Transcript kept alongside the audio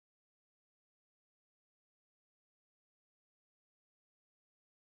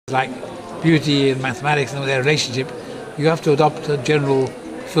Like beauty and mathematics and their relationship, you have to adopt a general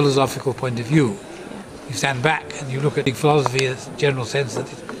philosophical point of view. You stand back and you look at philosophy in a general sense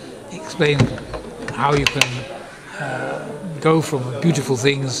that it explains how you can go from beautiful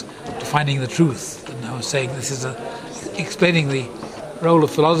things to finding the truth. And I was saying this is explaining the role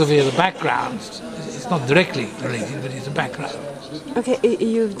of philosophy as a background. It's not directly related, but it's a background. Okay,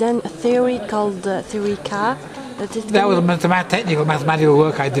 you've done a theory called Theory K. That was a technical mathematical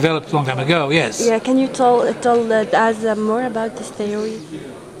work I developed a long time ago, yes. Yeah, can you tell us more about this theory?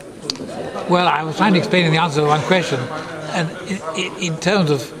 Well, I was trying to explain the answer to one question, and in terms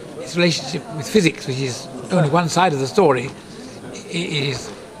of its relationship with physics, which is only one side of the story,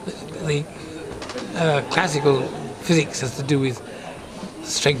 is the classical physics has to do with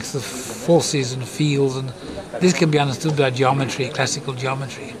strength of forces and fields, and this can be understood by geometry, classical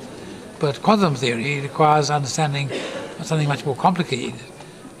geometry. But quantum theory requires understanding of something much more complicated,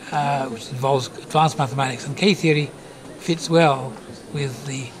 which involves advanced mathematics, and K-theory fits well with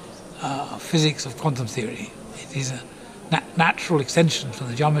the physics of quantum theory. It is a natural extension from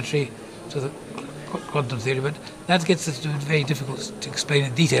the geometry to the quantum theory, but that gets it very difficult to explain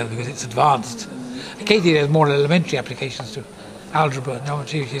in detail because it's advanced. K-theory has more elementary applications to algebra and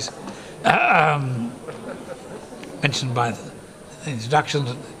geometry, which is mentioned by the introduction.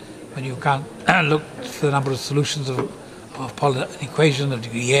 When you can't look for the number of solutions of an equation of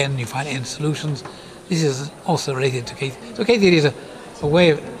degree n, you find n solutions. This is also related to K-theory. So K-theory is a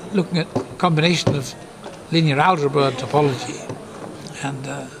way of looking at a combination of linear algebra and topology, and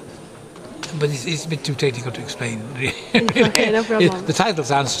but it's a bit too technical to explain. Okay, no problem. The title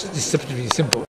sounds deceptively simple.